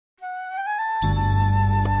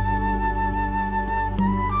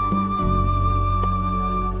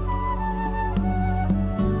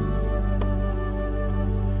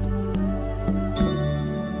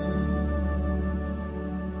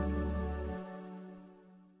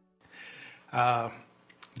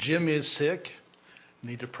Jim is sick.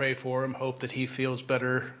 Need to pray for him. Hope that he feels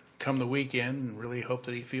better come the weekend, and really hope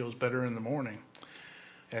that he feels better in the morning.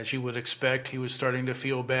 As you would expect, he was starting to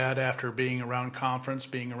feel bad after being around conference,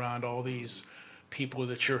 being around all these people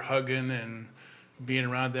that you're hugging and being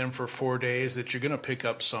around them for 4 days, that you're going to pick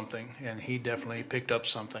up something, and he definitely picked up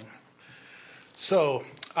something. So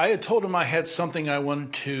I had told him I had something I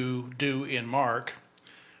wanted to do in Mark,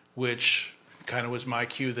 which kind of was my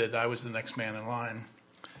cue that I was the next man in line.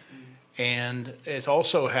 And it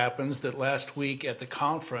also happens that last week at the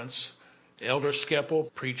conference, Elder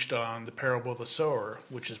Skeppel preached on the parable of the sower,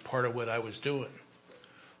 which is part of what I was doing.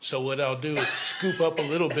 So what I'll do is scoop up a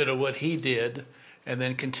little bit of what he did and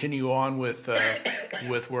then continue on with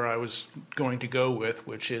where I was going to go with,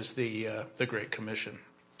 which is the Great Commission.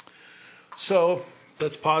 So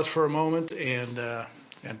let's pause for a moment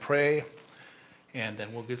and pray, and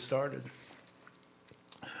then we'll get started.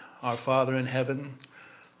 Our Father in heaven,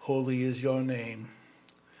 holy is your name.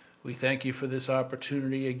 We thank you for this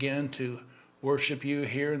opportunity again to worship you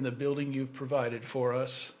here in the building you've provided for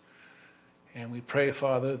us. And we pray,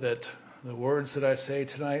 Father, that the words that I say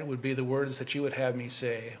tonight would be the words that you would have me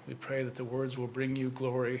say. We pray that the words will bring you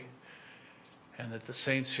glory, and that the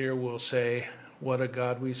saints here will say, what a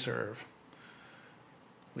God we serve.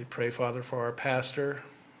 We pray, Father, for our pastor.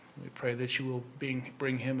 We pray that you will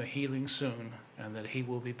bring him a healing soon, and that he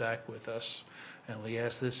will be back with us. And we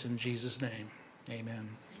ask this in Jesus' name. Amen.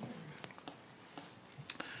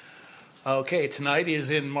 Okay, tonight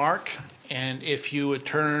is in Mark, and if you would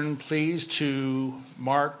turn, please, to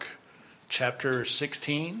Mark chapter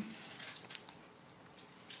 16.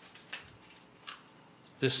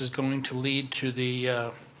 This is going to lead to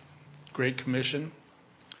the Great Commission.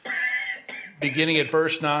 Beginning at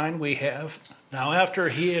verse 9, we have, now after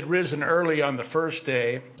he had risen early on the first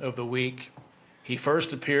day of the week, he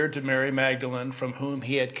first appeared to Mary Magdalene, from whom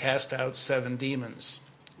he had cast out 7 demons.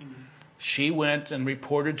 She went and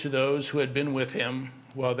reported to those who had been with him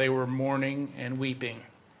while they were mourning and weeping.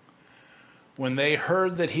 When they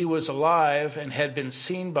heard that he was alive and had been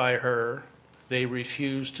seen by her, they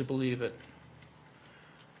refused to believe it.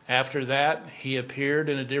 After that, he appeared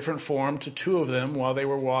in a different form to 2 of them while they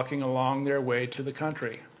were walking along their way to the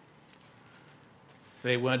country.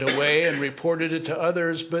 They went away and reported it to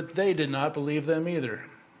others, but they did not believe them either.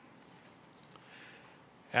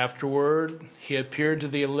 Afterward, he appeared to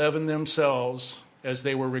the 11 themselves as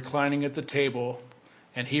they were reclining at the table,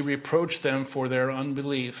 and he reproached them for their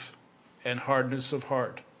unbelief and hardness of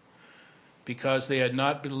heart, because they had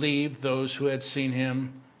not believed those who had seen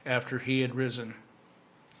him after he had risen.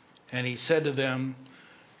 And he said to them,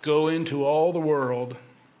 go into all the world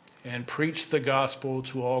and preach the gospel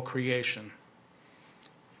to all creation.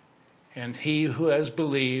 And he who has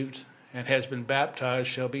believed and has been baptized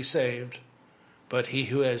shall be saved, but he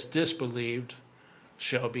who has disbelieved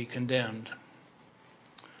shall be condemned.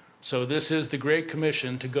 So this is the Great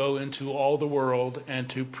Commission, to go into all the world and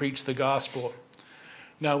to preach the gospel.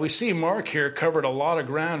 Now we see Mark here covered a lot of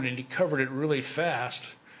ground, and he covered it really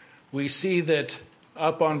fast. We see that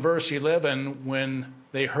up on verse 11, when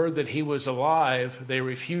they heard that he was alive, they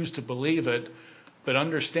refused to believe it. But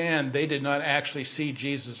understand, they did not actually see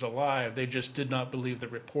Jesus alive. They just did not believe the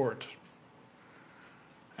report.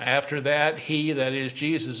 After that, he, that is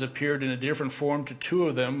Jesus, appeared in a different form to 2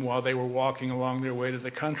 of them while they were walking along their way to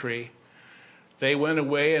the country. They went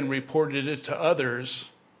away and reported it to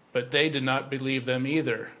others, but they did not believe them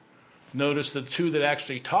either. Notice the 2 that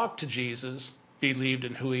actually talked to Jesus believed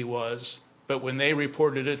in who he was, but when they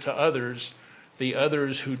reported it to others, the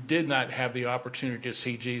others who did not have the opportunity to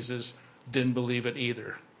see Jesus didn't believe it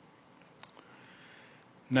either.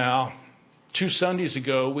 Now, 2 Sundays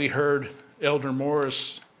ago, we heard Elder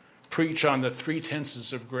Morris preach on the 3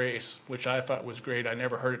 tenses of grace, which I thought was great. I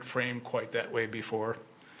never heard it framed quite that way before.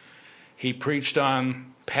 He preached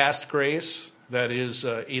on past grace, that is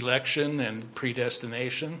election and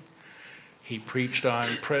predestination. He preached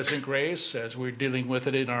on present grace, as we're dealing with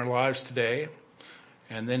it in our lives today.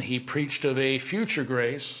 And then he preached of a future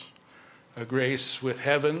grace, a grace with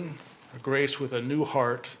heaven, a grace with a new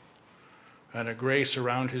heart, and a grace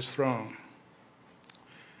around his throne.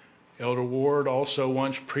 Elder Ward also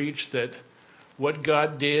once preached that what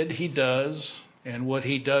God did, he does, and what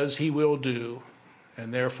he does, he will do,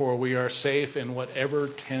 and therefore we are safe in whatever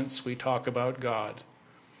tense we talk about God.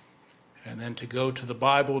 And then to go to the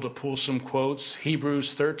Bible to pull some quotes,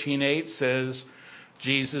 Hebrews 13:8 says,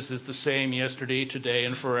 Jesus is the same yesterday, today,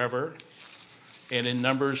 and forever. And in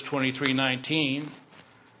Numbers 23:19,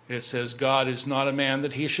 it says, God is not a man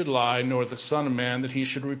that he should lie, nor the son of man that he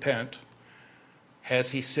should repent.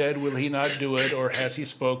 Has he said, will he not do it? Or has he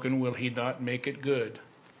spoken, will he not make it good?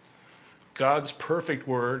 God's perfect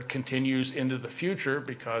word continues into the future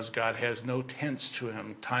because God has no tense to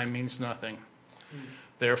him. Time means nothing.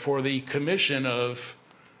 Therefore, the commission of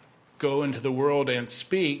go into the world and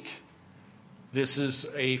speak, this is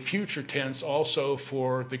a future tense also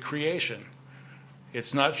for the creation.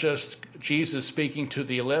 It's not just Jesus speaking to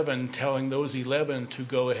the 11, telling those 11 to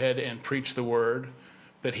go ahead and preach the word,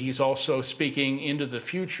 but he's also speaking into the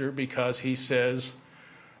future because he says,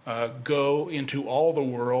 go into all the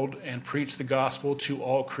world and preach the gospel to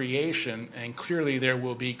all creation. And clearly there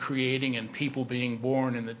will be creating and people being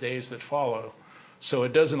born in the days that follow. So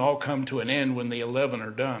it doesn't all come to an end when the 11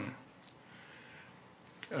 are done.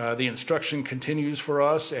 The instruction continues for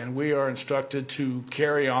us, and we are instructed to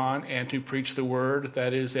carry on and to preach the word.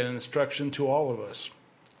 That is an instruction to all of us.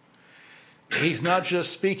 He's not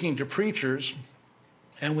just speaking to preachers,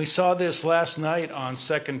 and we saw this last night on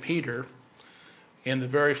 2 Peter in the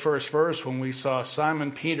very first verse when we saw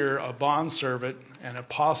Simon Peter, a bondservant and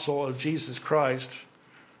apostle of Jesus Christ,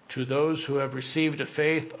 to those who have received a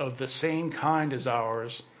faith of the same kind as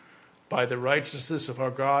ours, by the righteousness of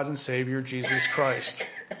our God and Savior, Jesus Christ.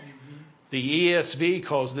 The ESV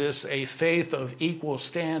calls this a faith of equal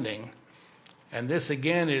standing. And this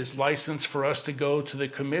again is license for us to go to the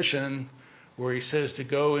commission where he says to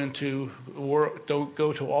go into the world, don't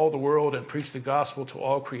go to all the world and preach the gospel to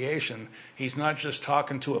all creation. He's not just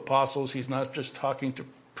talking to apostles, he's not just talking to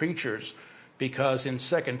preachers, because in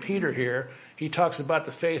 2 Peter here, he talks about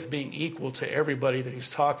the faith being equal to everybody that he's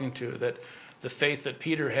talking to, that the faith that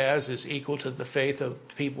Peter has is equal to the faith of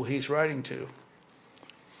the people he's writing to.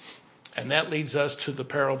 And that leads us to the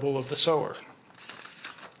parable of the sower.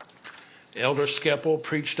 Elder Skeppel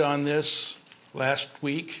preached on this last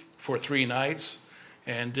week for 3 nights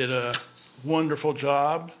and did a wonderful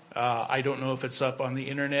job. I don't know if it's up on the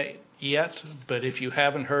internet yet, but if you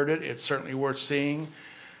haven't heard it, it's certainly worth seeing.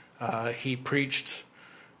 He preached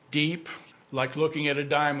deep, like looking at a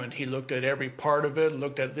diamond. He looked at every part of it,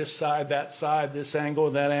 looked at this side, this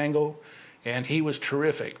angle, that angle, and he was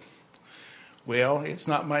terrific. Well, it's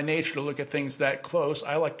not my nature to look at things that close.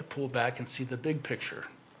 I like to pull back and see the big picture.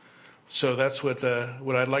 So that's what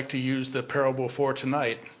I'd like to use the parable for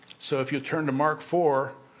tonight. So if you turn to Mark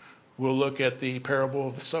 4, we'll look at the parable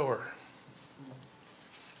of the sower.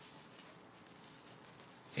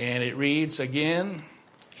 And it reads again,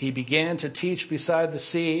 he began to teach beside the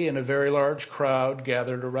sea, and a very large crowd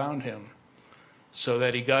gathered around him, so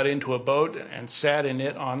that he got into a boat and sat in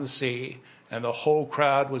it on the sea, and the whole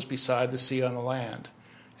crowd was beside the sea on the land.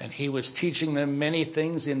 And he was teaching them many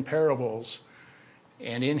things in parables.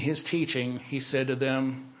 And in his teaching, he said to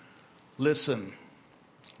them, listen,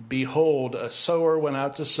 behold, a sower went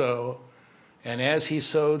out to sow, and as he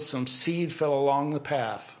sowed, some seed fell along the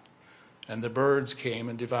path, and the birds came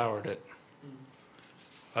and devoured it.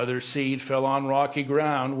 Other seed fell on rocky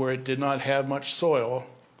ground where it did not have much soil,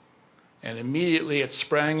 and immediately it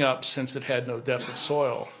sprang up since it had no depth of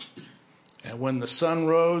soil. And when the sun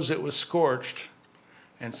rose, it was scorched,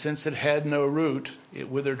 and since it had no root, it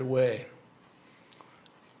withered away.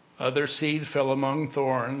 Other seed fell among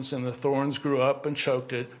thorns, and the thorns grew up and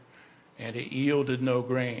choked it, and it yielded no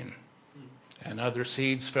grain. And other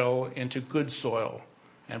seeds fell into good soil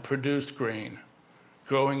and produced grain,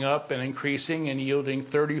 growing up and increasing and yielding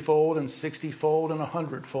 30-fold and 60-fold and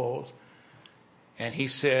 100-fold. And he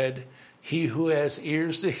said, he who has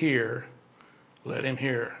ears to hear, let him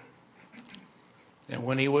hear. And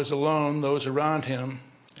when he was alone, those around him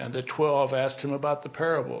and the 12 asked him about the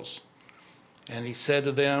parables. And he said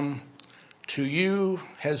to them, to you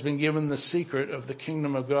has been given the secret of the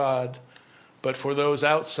kingdom of God, but for those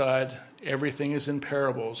outside, everything is in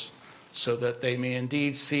parables, so that they may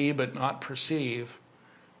indeed see but not perceive,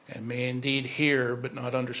 and may indeed hear but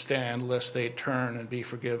not understand, lest they turn and be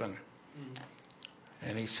forgiven.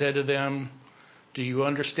 And he said to them, do you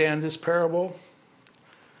understand this parable?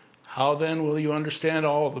 How then will you understand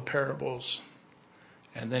all the parables?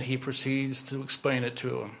 And then he proceeds to explain it to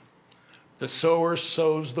them. The sower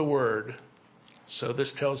sows the word. So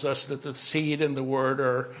this tells us that the seed and the word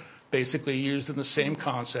are basically used in the same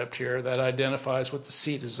concept here. That identifies what the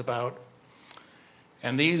seed is about.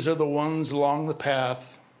 And these are the ones along the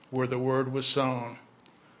path where the word was sown.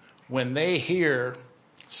 When they hear,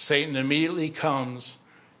 Satan immediately comes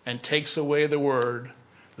and takes away the word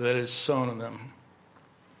that is sown in them.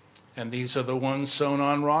 And these are the ones sown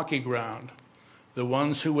on rocky ground, the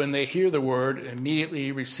ones who, when they hear the word,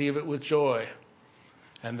 immediately receive it with joy.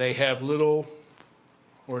 And they have little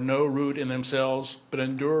or no root in themselves, but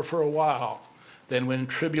endure for a while. Then when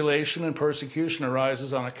tribulation and persecution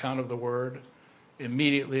arises on account of the word,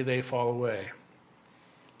 immediately they fall away.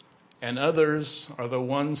 And others are the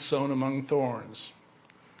ones sown among thorns.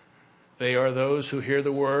 They are those who hear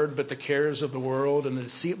the word, but the cares of the world and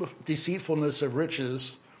the deceitfulness of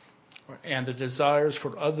riches and the desires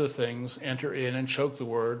for other things enter in and choke the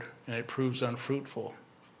word, and it proves unfruitful.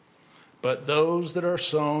 But those that are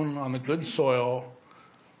sown on the good soil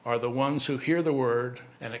are the ones who hear the word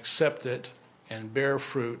and accept it and bear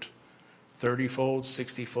fruit 30-fold,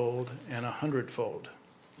 60-fold, and 100-fold.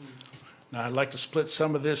 Now, I'd like to split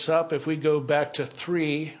some of this up. If we go back to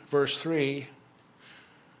 3, verse 3,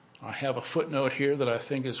 I have a footnote here that I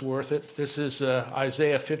think is worth it. This is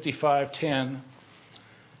Isaiah 55:10.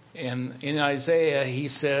 And in Isaiah, he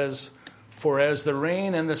says, "For as the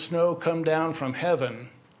rain and the snow come down from heaven,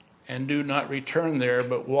 and do not return there,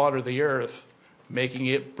 but water the earth, making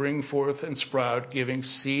it bring forth and sprout, giving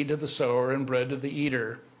seed to the sower and bread to the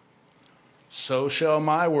eater, so shall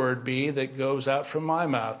my word be that goes out from my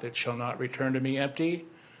mouth. It shall not return to me empty,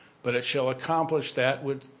 but it shall accomplish that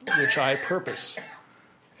which I purpose,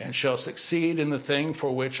 and shall succeed in the thing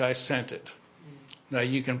for which I sent it." Now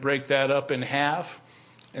you can break that up in half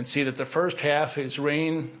and see that the first half is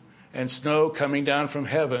rain and snow coming down from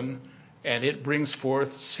heaven, and it brings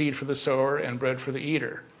forth seed for the sower and bread for the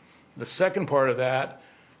eater. The second part of that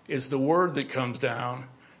is the word that comes down,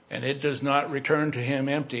 and it does not return to him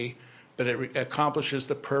empty, but it accomplishes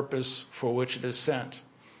the purpose for which it is sent.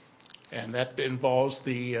 And that involves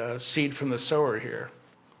the seed from the sower here.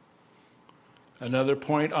 Another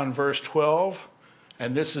point on verse 12,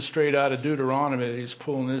 and this is straight out of Deuteronomy that he's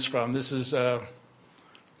pulling this from. This is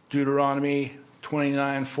Deuteronomy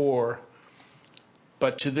 29:4.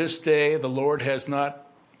 "But to this day the Lord has not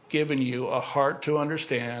given you a heart to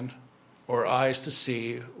understand, or eyes to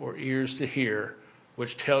see, or ears to hear,"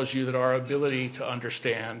 which tells you that our ability to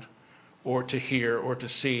understand or to hear or to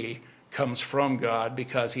see comes from God,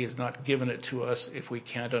 because he has not given it to us if we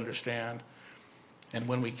can't understand. And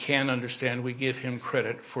when we can understand, we give him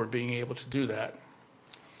credit for being able to do that.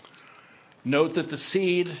 Note that the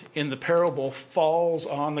seed in the parable falls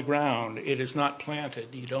on the ground. It is not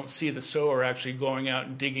planted. You don't see the sower actually going out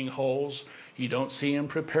and digging holes. You don't see him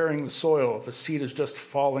preparing the soil. The seed is just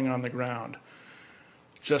falling on the ground.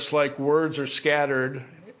 Just like words are scattered,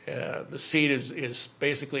 the seed is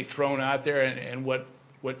basically thrown out there, and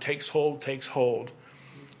what takes hold takes hold.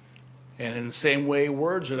 And in the same way,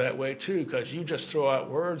 words are that way too, because you just throw out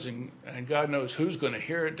words, and God knows who's going to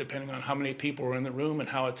hear it, depending on how many people are in the room and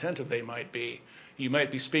how attentive they might be. You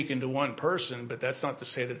might be speaking to one person, but that's not to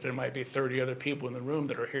say that there might be 30 other people in the room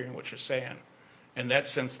that are hearing what you're saying. In that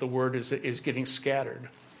sense, the word is getting scattered.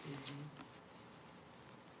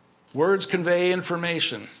 Words convey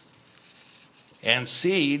information, and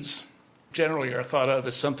seeds generally are thought of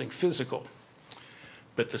as something physical.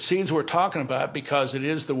 But the seeds we're talking about, because it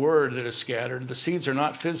is the word that is scattered, the seeds are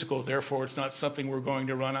not physical, therefore it's not something we're going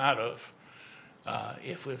to run out of.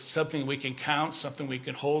 If it's something we can count, something we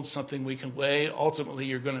can hold, something we can weigh, ultimately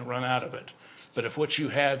you're going to run out of it. But if what you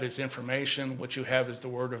have is information, what you have is the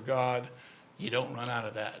word of God, you don't run out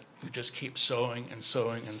of that. You just keep sowing and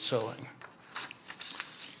sowing and sowing.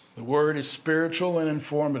 The word is spiritual and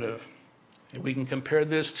informative. And we can compare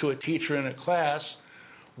this to a teacher in a class.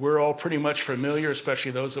 We're all pretty much familiar,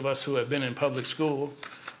 especially those of us who have been in public school.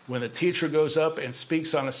 When the teacher goes up and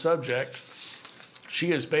speaks on a subject,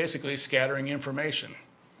 she is basically scattering information.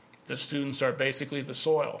 The students are basically the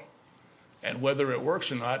soil. And whether it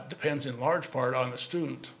works or not depends in large part on the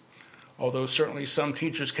student. Although certainly some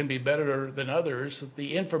teachers can be better than others,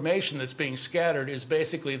 the information that's being scattered is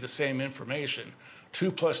basically the same information.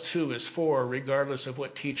 2 plus 2 is 4, regardless of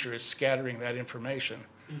what teacher is scattering that information.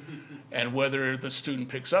 And whether the student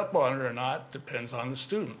picks up on it or not depends on the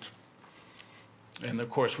student. And of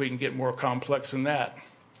course, we can get more complex than that.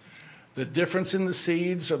 The difference in the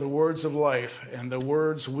seeds are the words of life, and the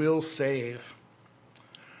words will save.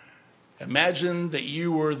 Imagine that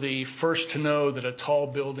you were the first to know that a tall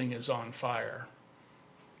building is on fire.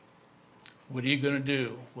 What are you going to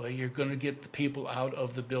do? Well, you're going to get the people out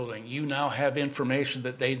of the building. You now have information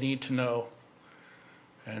that they need to know.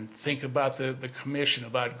 And think about the commission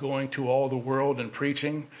about going to all the world and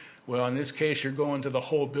preaching. Well, in this case, you're going to the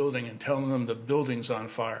whole building and telling them the building's on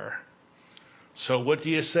fire. So what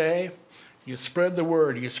do you say? You spread the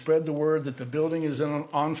word. You spread the word that the building is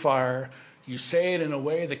on fire. You say it in a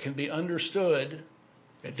way that can be understood.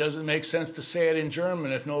 It doesn't make sense to say it in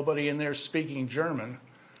German if nobody in there is speaking German.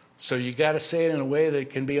 So you got to say it in a way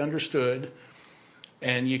that can be understood.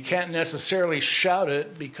 And you can't necessarily shout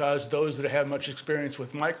it, because those that have much experience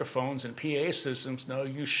with microphones and PA systems know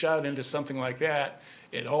you shout into something like that,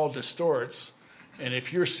 it all distorts. And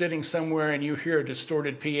if you're sitting somewhere and you hear a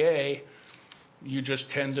distorted PA, you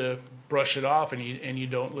just tend to brush it off and you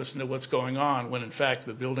don't listen to what's going on, when in fact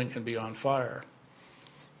the building can be on fire.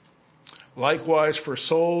 Likewise, for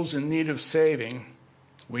souls in need of saving,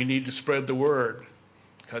 we need to spread the word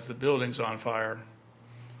because the building's on fire.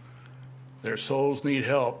 Their souls need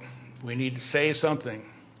help. We need to say something.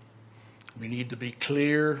 We need to be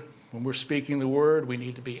clear when we're speaking the word. We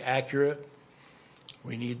need to be accurate.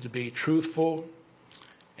 We need to be truthful.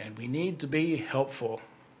 And we need to be helpful.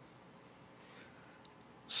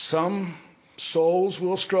 Some souls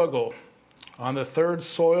will struggle. On the third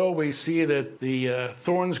soil, we see that the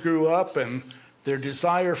thorns grew up and their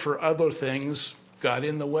desire for other things got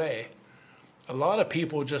in the way. A lot of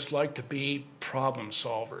people just like to be problem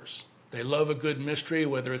solvers. They love a good mystery,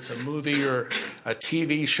 whether it's a movie or a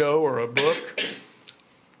TV show or a book.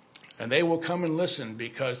 And they will come and listen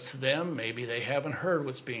because to them, maybe they haven't heard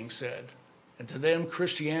what's being said. And to them,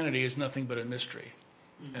 Christianity is nothing but a mystery.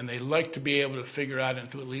 And they like to be able to figure out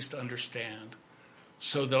and to at least understand.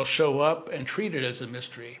 So they'll show up and treat it as a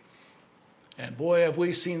mystery. And boy, have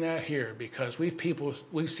we seen that here, because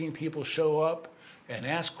we've seen people show up and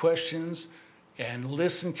ask questions and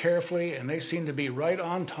listen carefully, and they seem to be right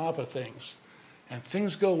on top of things. And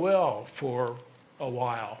things go well for a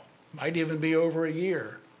while, might even be over a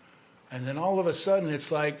year. And then all of a sudden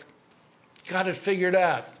it's like, got it figured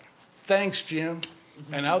out. Thanks, Jim.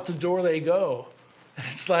 And out the door they go. And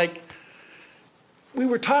it's like, we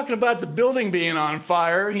were talking about the building being on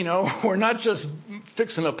fire, we're not just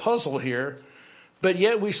fixing a puzzle here, but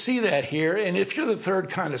yet we see that here. And if you're the third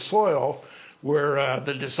kind of soil, where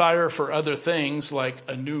the desire for other things like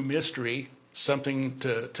a new mystery, something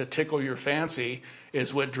to tickle your fancy,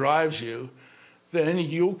 is what drives you, then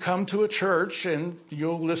you'll come to a church and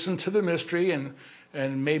you'll listen to the mystery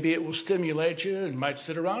and maybe it will stimulate you and might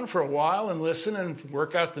sit around for a while and listen and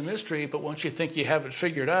work out the mystery. But once you think you have it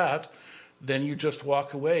figured out, then you just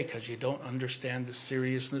walk away because you don't understand the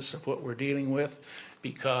seriousness of what we're dealing with,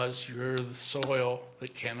 because you're the soil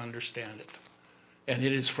that can't understand it. And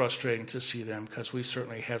it is frustrating to see them, because we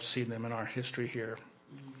certainly have seen them in our history here.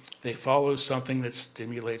 They follow something that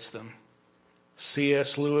stimulates them.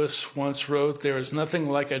 C.S. Lewis once wrote, "There is nothing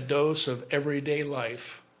like a dose of everyday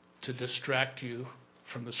life to distract you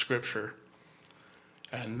from the Scripture."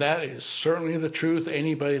 And that is certainly the truth.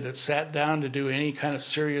 Anybody that sat down to do any kind of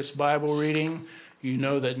serious Bible reading, you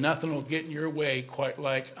know that nothing will get in your way quite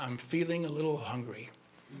like, I'm feeling a little hungry,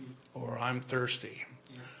 or I'm thirsty,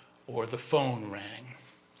 or the phone rang,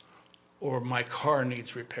 or my car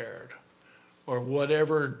needs repaired, or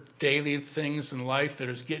whatever daily things in life that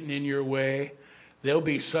is getting in your way. There'll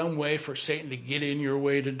be some way for Satan to get in your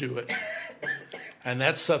way to do it. And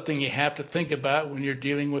that's something you have to think about when you're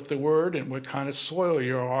dealing with the Word, and what kind of soil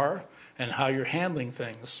you are and how you're handling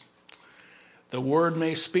things. The Word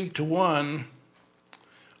may speak to one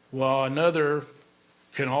while another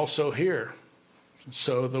can also hear.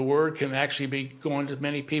 So the Word can actually be going to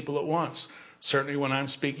many people at once. Certainly when I'm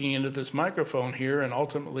speaking into this microphone here and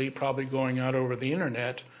ultimately probably going out over the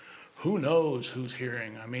internet, who knows who's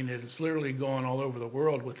hearing? I mean, it's literally going all over the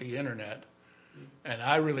world with the internet. And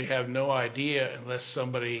I really have no idea unless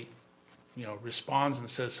somebody, responds and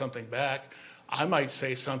says something back. I might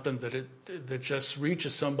say something that just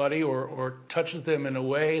reaches somebody or touches them in a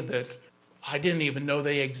way that I didn't even know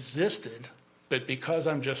they existed. But because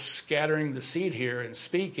I'm just scattering the seed here and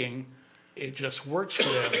speaking, it just works for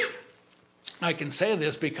them. I can say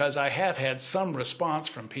this because I have had some response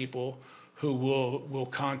from people who will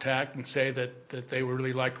contact and say that they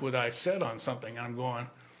really liked what I said on something. And I'm going,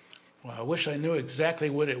 well, I wish I knew exactly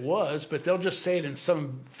what it was, but they'll just say it in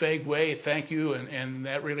some vague way, thank you, and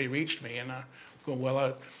that really reached me. And I'm going,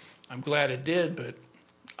 well, I'm glad it did, but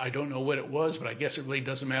I don't know what it was, but I guess it really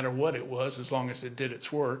doesn't matter what it was as long as it did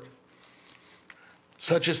its work.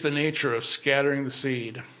 Such is the nature of scattering the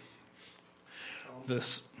seed. I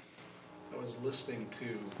was listening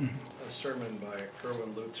to a sermon by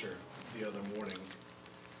Erwin Lutzer the other morning,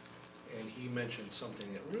 and he mentioned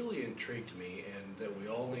something that really intrigued me and that we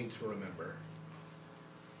all need to remember.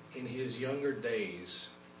 In his younger days,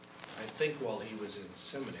 I think while he was in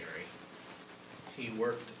seminary, he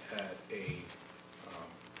worked at a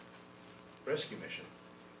rescue mission.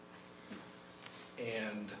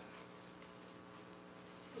 And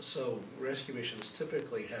so rescue missions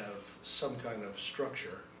typically have some kind of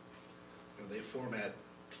structure. They format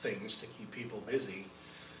things to keep people busy,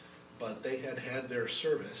 but they had their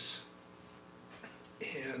service,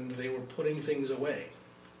 and they were putting things away.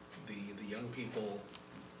 The young people,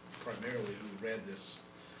 primarily, who read this,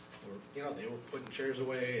 were they were putting chairs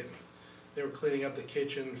away and They were cleaning up the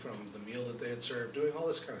kitchen from the meal that they had served, doing all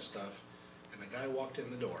this kind of stuff. And a guy walked in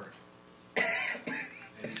the door, and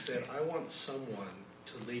he said, I want someone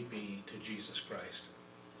to lead me to Jesus Christ.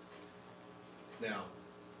 Now,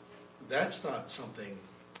 that's not something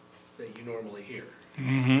that you normally hear.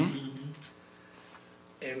 Mm-hmm.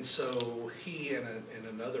 And so he and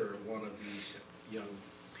another one of these young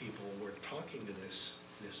people were talking to this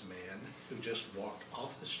man who just walked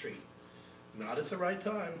off the street. Not at the right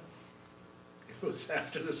time. It was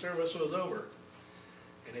after the service was over.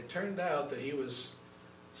 And it turned out that he was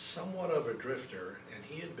somewhat of a drifter, and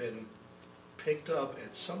he had been picked up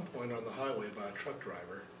at some point on the highway by a truck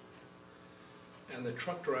driver. And the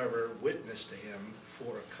truck driver witnessed to him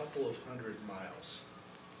for a couple of 100 miles.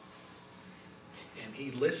 And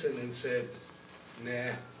he listened and said,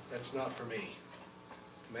 nah, that's not for me.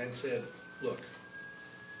 The man said, look,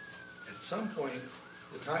 at some point,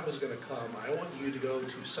 the time is going to come, I want you to go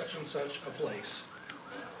to such and such a place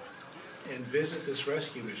and visit this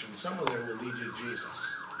rescue mission. Someone there will lead you to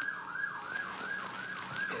Jesus.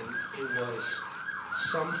 And it was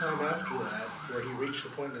sometime after that where he reached a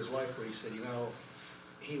point in his life where he said, you know,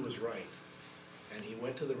 he was right. And he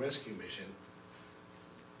went to the rescue mission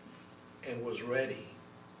and was ready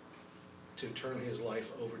to turn his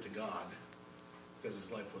life over to God because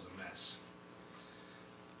his life was a mess.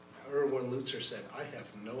 Erwin Lutzer said, I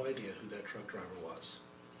have no idea who that truck driver was.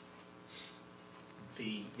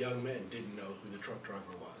 The young men didn't know who the truck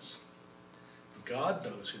driver was. God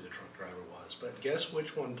knows who the truck driver was, but guess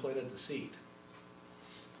which one planted the seed?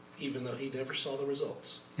 Even though he never saw the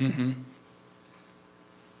results. Mm-hmm.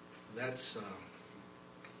 That's,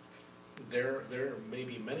 there may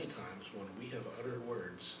be many times when we have uttered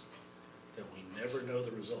words that we never know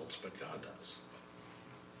the results, but God does.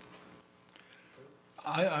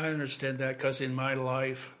 I understand that because in my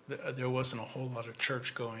life there wasn't a whole lot of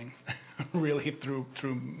church going, really through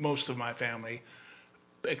most of my family,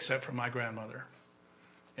 except for my grandmother,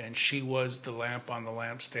 and she was the lamp on the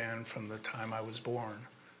lampstand from the time I was born,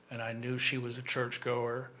 and I knew she was a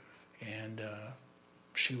churchgoer, and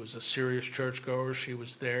she was a serious churchgoer. She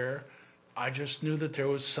was there. I just knew that there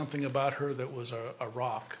was something about her that was a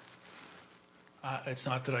rock. It's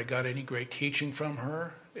not that I got any great teaching from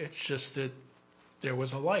her. It's just that there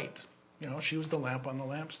was a light. You know, she was the lamp on the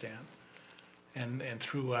lampstand. And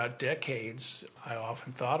throughout decades, I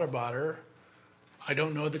often thought about her. I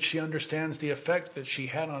don't know that she understands the effect that she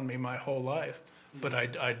had on me my whole life, but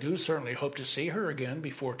I do certainly hope to see her again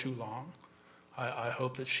before too long. I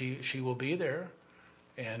hope that she will be there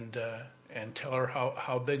and tell her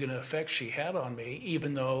how big an effect she had on me,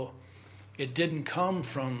 even though it didn't come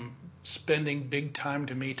from spending big time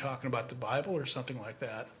to me talking about the Bible or something like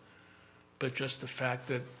that. But just the fact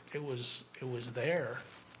that it was there,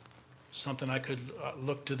 something I could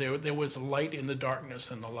look to. There was a light in the darkness,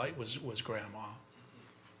 and the light was Grandma.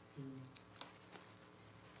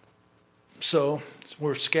 So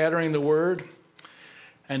we're scattering the word,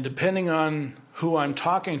 and depending on who I'm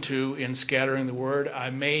talking to in scattering the word, I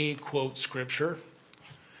may quote scripture.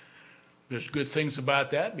 There's good things about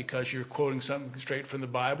that because you're quoting something straight from the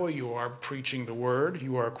Bible. You are preaching the word.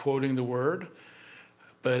 You are quoting the word.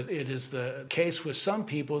 But it is the case with some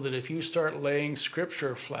people that if you start laying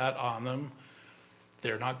scripture flat on them,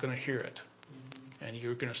 they're not going to hear it. And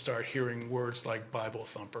you're going to start hearing words like Bible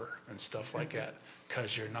thumper and stuff like that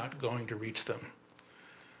because you're not going to reach them.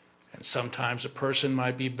 And sometimes a person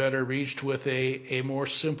might be better reached with a more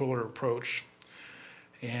simpler approach.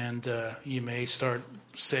 And you may start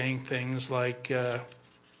saying things like,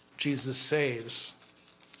 Jesus saves.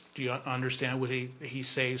 Do you understand what he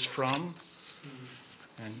saves from?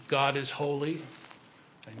 And God is holy,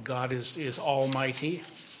 and God is almighty.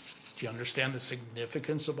 Do you understand the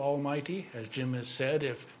significance of almighty? As Jim has said,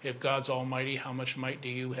 if God's almighty, how much might do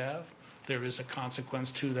you have? There is a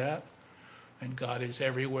consequence to that. And God is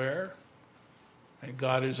everywhere, and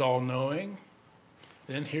God is all-knowing.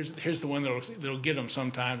 Then here's the one that'll get them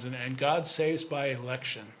sometimes, and God saves by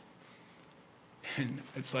election. And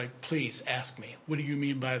it's like, please ask me, what do you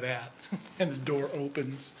mean by that? And the door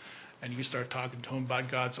opens. And you start talking to him about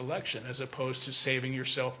God's election as opposed to saving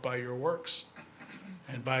yourself by your works.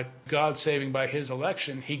 And by God saving by his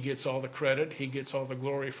election, he gets all the credit. He gets all the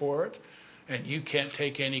glory for it. And you can't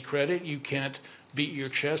take any credit. You can't beat your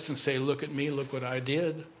chest and say, look at me, look what I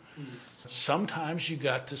did. Sometimes you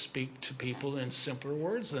got to speak to people in simpler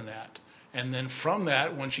words than that. And then from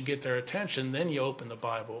that, once you get their attention, then you open the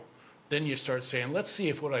Bible. Then you start saying, let's see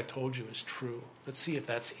if what I told you is true. Let's see if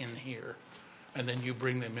that's in here. And then you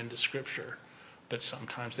bring them into Scripture. but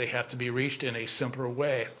sometimes they have to be reached in a simpler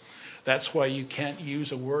way. That's why you can't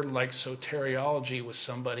use a word like soteriology with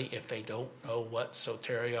somebody if they don't know what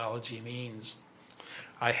soteriology means.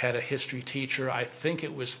 I had a history teacher, I think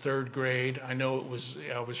it was third grade. I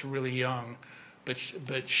was really young,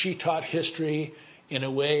 but she taught history in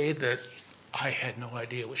a way that I had no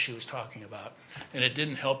idea what she was talking about. And it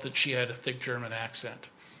didn't help that she had a thick German accent.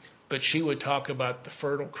 But she would talk about the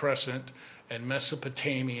Fertile Crescent and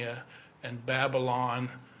Mesopotamia and Babylon.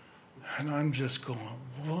 And I'm just going,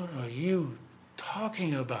 what are you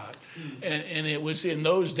talking about? And it was in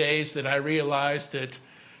those days that I realized that,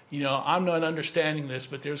 I'm not understanding this,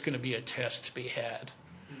 but there's going to be a test to be had.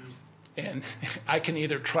 And I can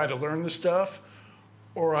either try to learn the stuff,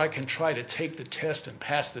 or I can try to take the test and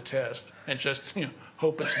pass the test and just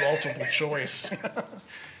hope it's multiple choice.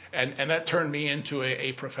 and that turned me into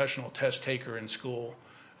a professional test taker in school.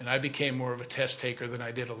 And I became more of a test taker than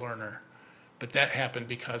I did a learner. But that happened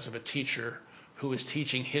because of a teacher who was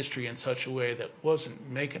teaching history in such a way that wasn't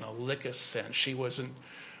making a lick of sense. She wasn't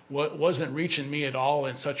reaching me at all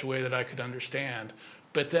in such a way that I could understand.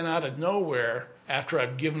 But then out of nowhere, after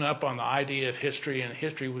I'd given up on the idea of history and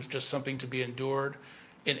history was just something to be endured,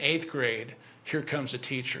 in 8th grade, here comes a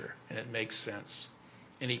teacher, and it makes sense.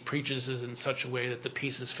 And he preaches it in such a way that the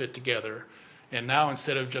pieces fit together. And now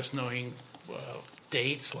instead of just knowing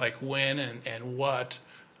dates like when and what,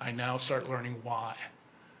 I now start learning why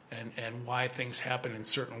and why things happen in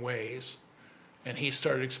certain ways. And he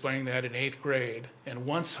started explaining that in 8th grade. And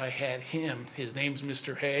once I had him, his name's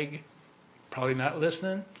Mr. Haig, probably not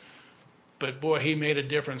listening, but boy, he made a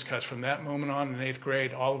difference, because from that moment on in 8th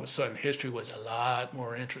grade, all of a sudden history was a lot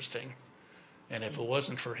more interesting. And if it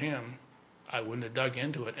wasn't for him, I wouldn't have dug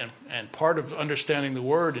into it. And part of understanding the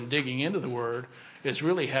Word and digging into the Word is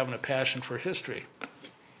really having a passion for history.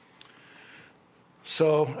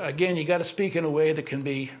 So again, you got to speak in a way that can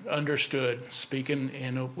be understood, speak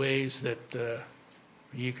in ways that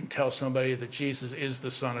you can tell somebody that Jesus is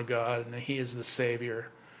the Son of God and that he is the Savior.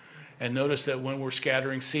 And notice that when we're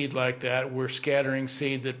scattering seed like that, we're scattering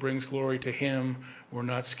seed that brings glory to him. We're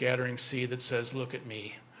not scattering seed that says, look at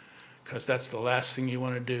me. Because that's the last thing you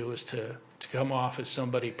want to do, is to come off as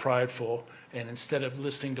somebody prideful. And instead of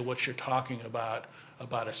listening to what you're talking about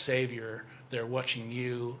a Savior, they're watching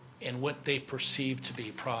you and what they perceive to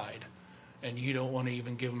be pride. And you don't want to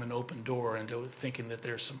even give them an open door into thinking that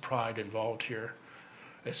there's some pride involved here.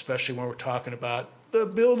 Especially when we're talking about the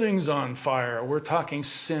building's on fire. We're talking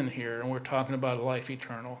sin here, and we're talking about life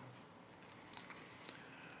eternal.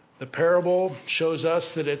 The parable shows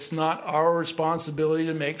us that it's not our responsibility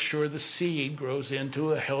to make sure the seed grows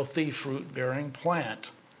into a healthy fruit-bearing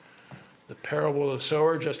plant. The parable of the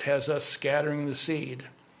sower just has us scattering the seed.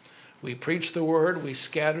 We preach the word, we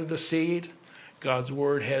scatter the seed. God's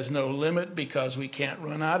word has no limit because we can't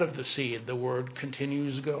run out of the seed. The word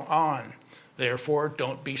continues to go on. Therefore,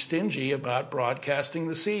 don't be stingy about broadcasting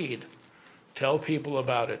the seed. Tell people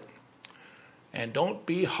about it. And don't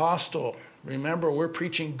be hostile. Remember, we're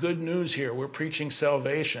preaching good news here. We're preaching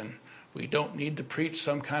salvation. We don't need to preach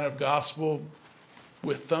some kind of gospel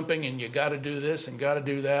with thumping and you got to do this and got to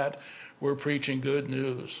do that. We're preaching good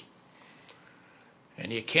news.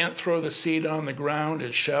 And you can't throw the seed on the ground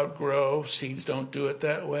and shout, grow. Seeds don't do it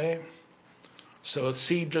that way. So a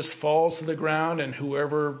seed just falls to the ground, and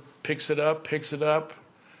whoever picks it up.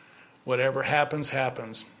 Whatever happens,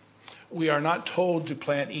 happens. We are not told to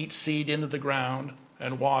plant each seed into the ground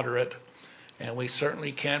and water it. And we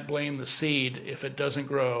certainly can't blame the seed if it doesn't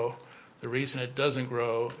grow. The reason it doesn't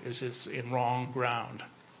grow is it's in wrong ground.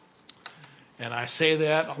 And I say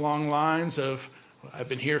that along lines of, I've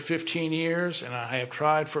been here 15 years, and I have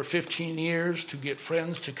tried for 15 years to get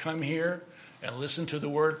friends to come here and listen to the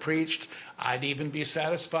word preached. I'd even be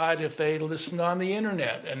satisfied if they listened on the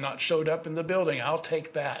internet and not showed up in the building. I'll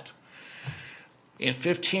take that. In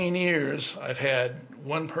 15 years, I've had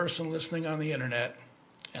one person listening on the internet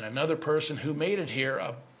and another person who made it here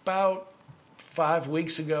about 5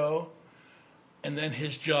 weeks ago, and then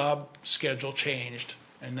his job schedule changed,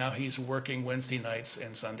 and now he's working Wednesday nights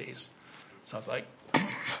and Sundays. So I was like,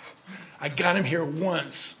 I got him here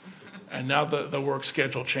once, and now the work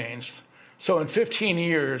schedule changed. So in 15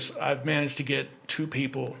 years, I've managed to get 2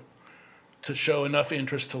 people to show enough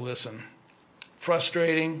interest to listen.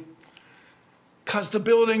 Frustrating, because the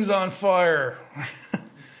building's on fire.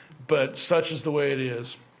 But such is the way it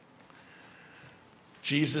is.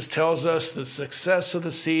 Jesus tells us the success of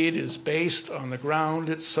the seed is based on the ground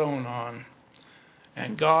it's sown on.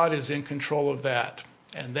 And God is in control of that.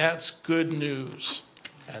 And that's good news.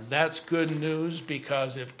 And that's good news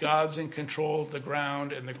because if God's in control of the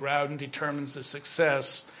ground and the ground determines the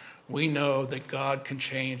success, we know that God can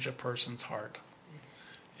change a person's heart.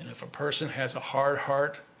 And if a person has a hard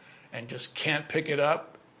heart and just can't pick it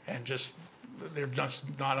up and they're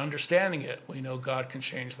just not understanding it, we know God can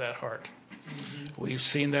change that heart. Mm-hmm. We've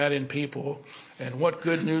seen that in people. And what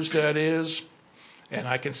good news that is. And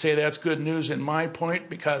I can say that's good news in my point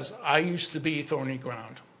because I used to be thorny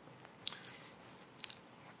ground.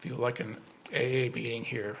 I feel like an AA meeting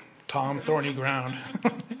here. Tom, thorny ground.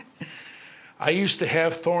 I used to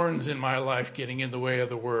have thorns in my life getting in the way of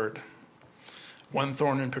the word. One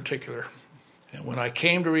thorn in particular. And when I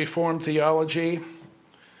came to Reformed theology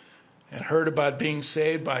and heard about being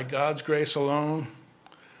saved by God's grace alone,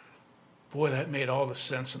 boy, that made all the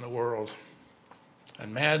sense in the world.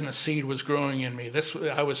 And man, the seed was growing in me.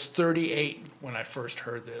 I was 38 when I first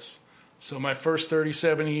heard this. So my first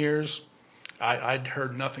 37 years, I'd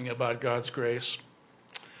heard nothing about God's grace.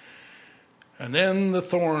 And then the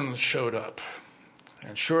thorns showed up.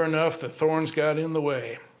 And sure enough, the thorns got in the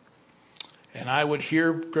way. And I would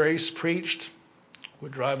hear grace preached,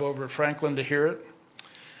 would drive over to Franklin to hear it.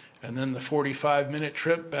 And then the 45-minute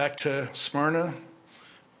trip back to Smyrna,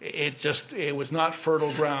 it was not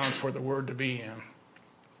fertile ground for the word to be in.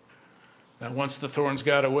 Now, once the thorns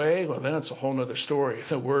got away, well, then it's a whole other story.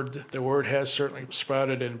 The word has certainly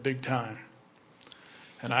sprouted in big time.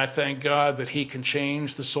 And I thank God that he can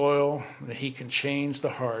change the soil, that he can change the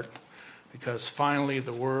heart, because finally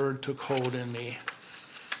the word took hold in me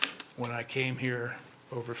when I came here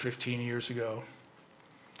over 15 years ago.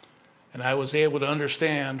 And I was able to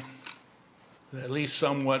understand, at least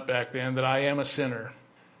somewhat back then, that I am a sinner.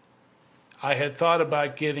 I had thought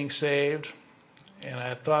about getting saved, and I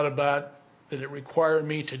had thought about that it required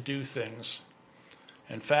me to do things.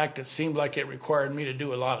 In fact, it seemed like it required me to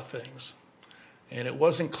do a lot of things. And it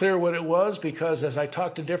wasn't clear what it was because as I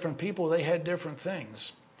talked to different people, they had different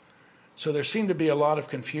things. So there seemed to be a lot of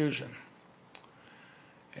confusion.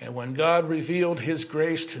 And when God revealed his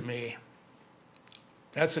grace to me,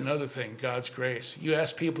 that's another thing, God's grace. You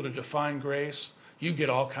ask people to define grace, you get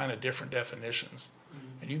all kind of different definitions.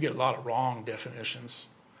 And you get a lot of wrong definitions.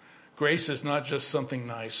 Grace is not just something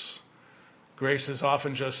nice. Grace is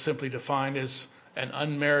often just simply defined as an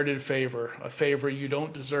unmerited favor, a favor you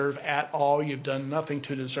don't deserve at all. You've done nothing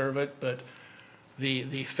to deserve it, but the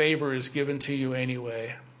favor is given to you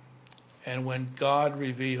anyway. And when God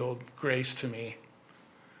revealed grace to me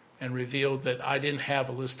and revealed that I didn't have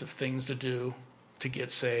a list of things to do to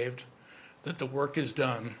get saved, that the work is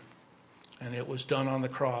done, and it was done on the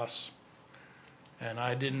cross, and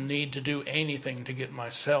I didn't need to do anything to get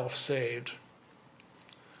myself saved,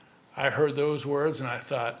 I heard those words and I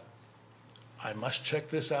thought, I must check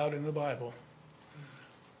this out in the Bible.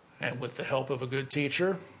 And with the help of a good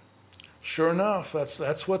teacher, sure enough,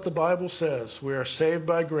 that's what the Bible says. We are saved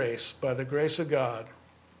by grace, by the grace of God,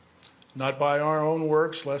 not by our own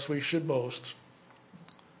works, lest we should boast.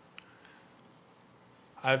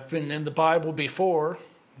 I've been in the Bible before,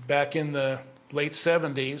 back in the late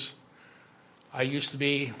 70s. I used to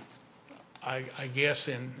be, I guess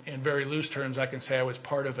in very loose terms, I can say I was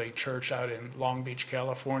part of a church out in Long Beach,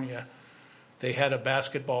 California. They had a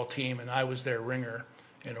basketball team, and I was their ringer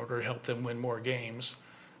in order to help them win more games.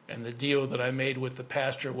 And the deal that I made with the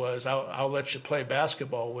pastor was, I'll let you play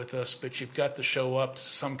basketball with us, but you've got to show up to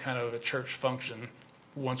some kind of a church function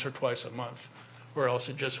once or twice a month, or else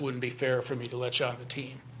it just wouldn't be fair for me to let you on the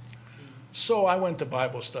team. So I went to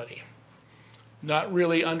Bible study, not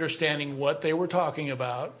really understanding what they were talking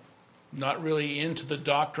about, not really into the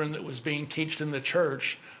doctrine that was being taught in the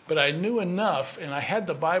church, but I knew enough, and I had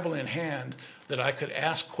the Bible in hand, that I could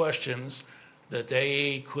ask questions that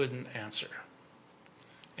they couldn't answer.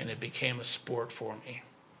 And it became a sport for me.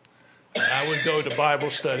 And I would go to Bible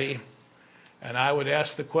study, and I would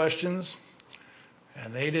ask the questions,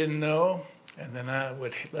 and they didn't know, and then I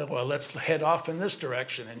would, well, let's head off in this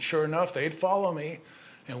direction. And sure enough, they'd follow me,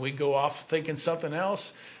 and we'd go off thinking something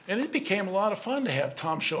else. And it became a lot of fun to have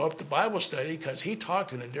Tom show up to Bible study because he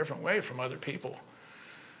talked in a different way from other people.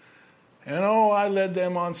 And I led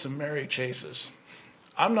them on some merry chases.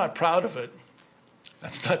 I'm not proud of it.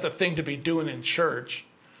 That's not the thing to be doing in church,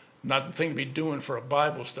 not the thing to be doing for a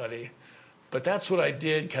Bible study. But that's what I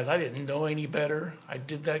did because I didn't know any better. I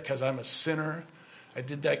did that because I'm a sinner. I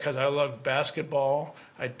did that because I loved basketball.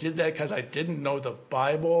 I did that because I didn't know the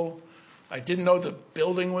Bible. I didn't know the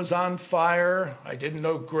building was on fire. I didn't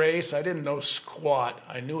know grace. I didn't know squat.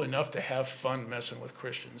 I knew enough to have fun messing with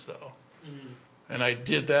Christians, though. Mm. And I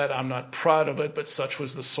did that. I'm not proud of it, but such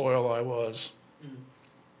was the soil I was. Mm.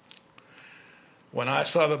 When I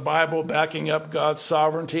saw the Bible backing up God's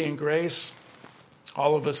sovereignty and grace,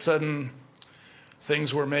 all of a sudden,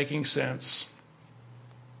 things were making sense.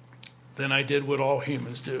 Then I did what all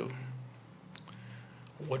humans do.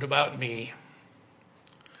 What about me?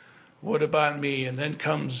 What about me? And then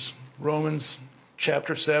comes Romans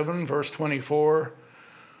chapter 7, verse 24.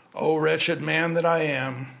 O wretched man that I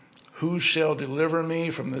am, who shall deliver me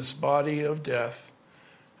from this body of death?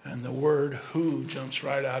 And the word who jumps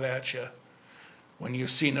right out at you. When you've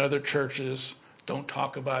seen other churches, don't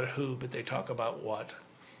talk about who, but they talk about what.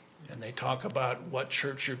 And they talk about what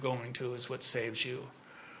church you're going to is what saves you.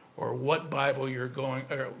 Or what Bible you're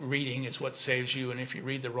reading is what saves you. And if you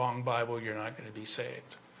read the wrong Bible, you're not going to be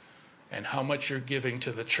saved. And how much you're giving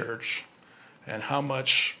to the church and how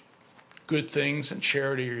much good things and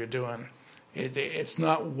charity you're doing. It's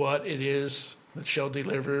not what it is that shall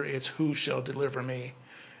deliver, it's who shall deliver me.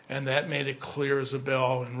 And that made it clear as a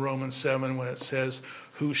bell in Romans 7 when it says,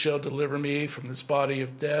 who shall deliver me from this body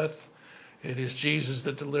of death? It is Jesus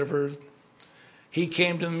that delivered. He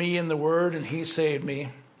came to me in the word and he saved me.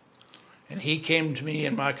 And he came to me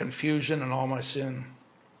in my confusion and all my sin.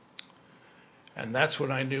 And that's when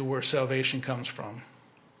I knew where salvation comes from.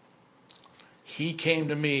 He came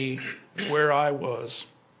to me where I was.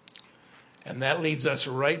 And that leads us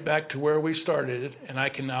right back to where we started. And I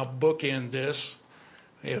can now bookend this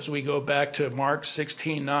as we go back to Mark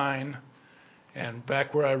 16:9. And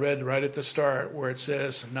back where I read right at the start, where it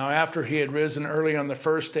says, now after he had risen early on the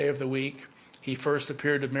first day of the week, he first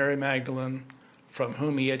appeared to Mary Magdalene, from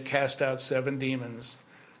whom he had cast out 7 demons.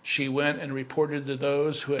 She went and reported to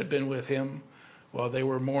those who had been with him while they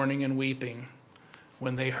were mourning and weeping.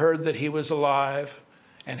 When they heard that he was alive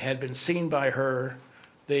and had been seen by her,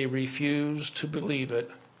 they refused to believe it.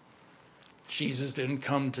 Jesus didn't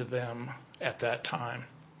come to them at that time.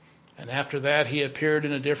 And after that, he appeared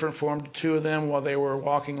in a different form to 2 of them while they were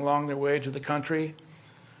walking along their way to the country.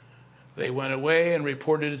 They went away and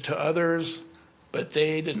reported it to others, but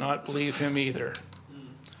they did not believe him either.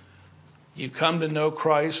 You come to know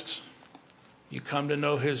Christ. You come to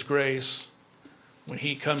know his grace when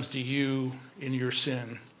he comes to you in your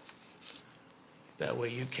sin. That way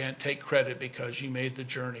you can't take credit because you made the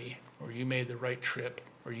journey or you made the right trip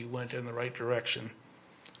or you went in the right direction.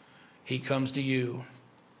 He comes to you.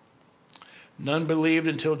 None believed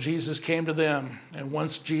until Jesus came to them. And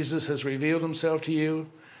once Jesus has revealed himself to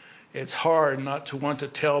you, it's hard not to want to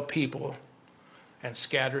tell people and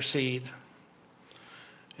scatter seed.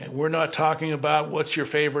 And we're not talking about what's your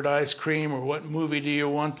favorite ice cream or what movie do you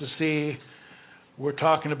want to see. We're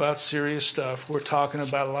talking about serious stuff. We're talking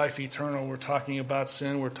about life eternal. We're talking about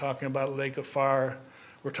sin. We're talking about lake of fire.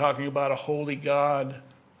 We're talking about a holy God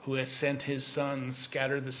who has sent his son,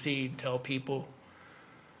 scatter the seed, tell people.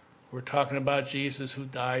 We're talking about Jesus who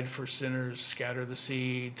died for sinners, scatter the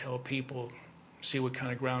seed, tell people, see what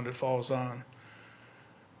kind of ground it falls on.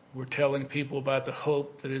 We're telling people about the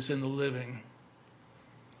hope that is in the living.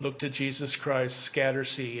 Look to Jesus Christ, scatter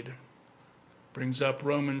seed. Brings up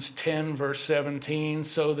Romans 10, verse 17.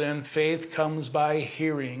 So then faith comes by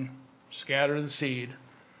hearing, scatter the seed,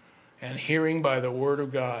 and hearing by the word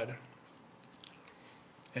of God.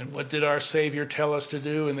 And what did our Savior tell us to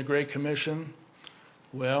do in the Great Commission?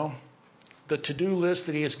 Well, the to-do list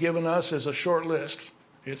that he has given us is a short list.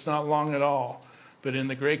 It's not long at all. But in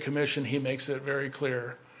the Great Commission, he makes it very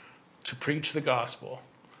clear to preach the gospel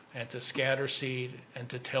and to scatter seed and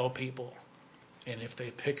to tell people. And if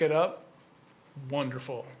they pick it up,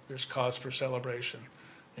 wonderful. There's cause for celebration.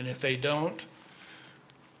 And if they don't,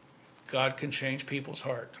 God can change people's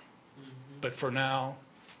heart. But for now,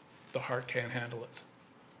 the heart can't handle it.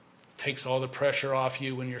 Takes all the pressure off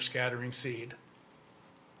you when you're scattering seed.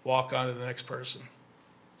 Walk on to the next person.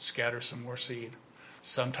 Scatter some more seed.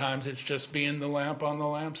 Sometimes it's just being the lamp on the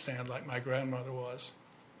lampstand like my grandmother was.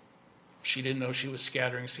 She didn't know she was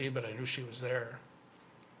scattering seed, but I knew she was there.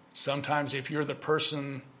 Sometimes if you're the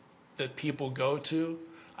person that people go to,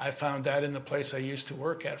 I found that in the place I used to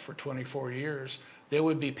work at for 24 years. There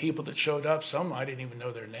would be people that showed up. Some I didn't even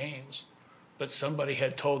know their names. But somebody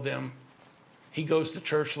had told them, he goes to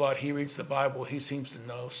church a lot, he reads the Bible, he seems to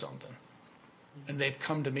know something. And they've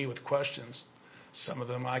come to me with questions. Some of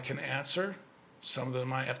them I can answer. Some of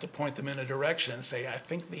them I have to point them in a direction and say, I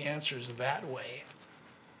think the answer is that way.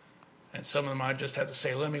 And some of them I just have to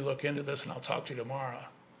say, let me look into this and I'll talk to you tomorrow.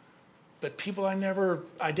 But people I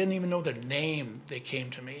didn't even know their name, they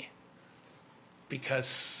came to me. Because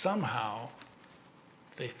somehow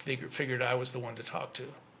they figured I was the one to talk to.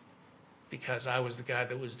 Because I was the guy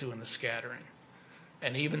that was doing the scattering.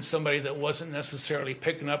 And even somebody that wasn't necessarily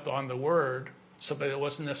picking up on the word, somebody that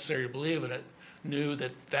wasn't necessarily believing it, knew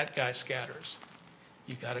that that guy scatters.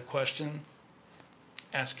 You got a question?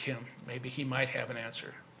 Ask him. Maybe he might have an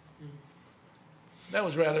answer. That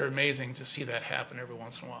was rather amazing to see that happen every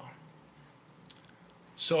once in a while.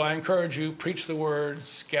 So I encourage you, preach the word,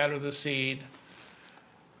 scatter the seed.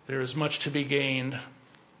 There is much to be gained.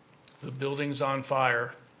 The building's on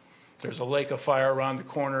fire. There's a lake of fire around the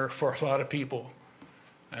corner for a lot of people.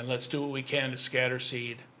 And let's do what we can to scatter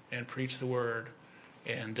seed and preach the word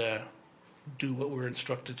and do what we're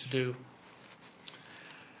instructed to do.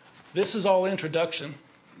 This is all introduction.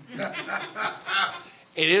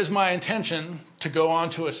 It is my intention to go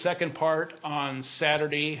on to a second part on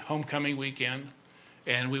Saturday, homecoming weekend.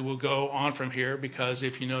 And we will go on from here because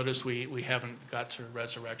if you notice, we haven't got to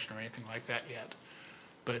resurrection or anything like that yet.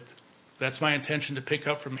 But that's my intention to pick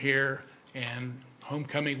up from here. And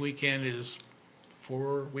homecoming weekend is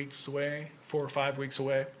 4 weeks away, 4 or 5 weeks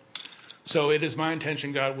away. So it is my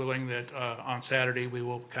intention, God willing, that on Saturday we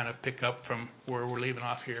will kind of pick up from where we're leaving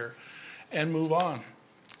off here and move on.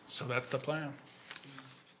 So that's the plan.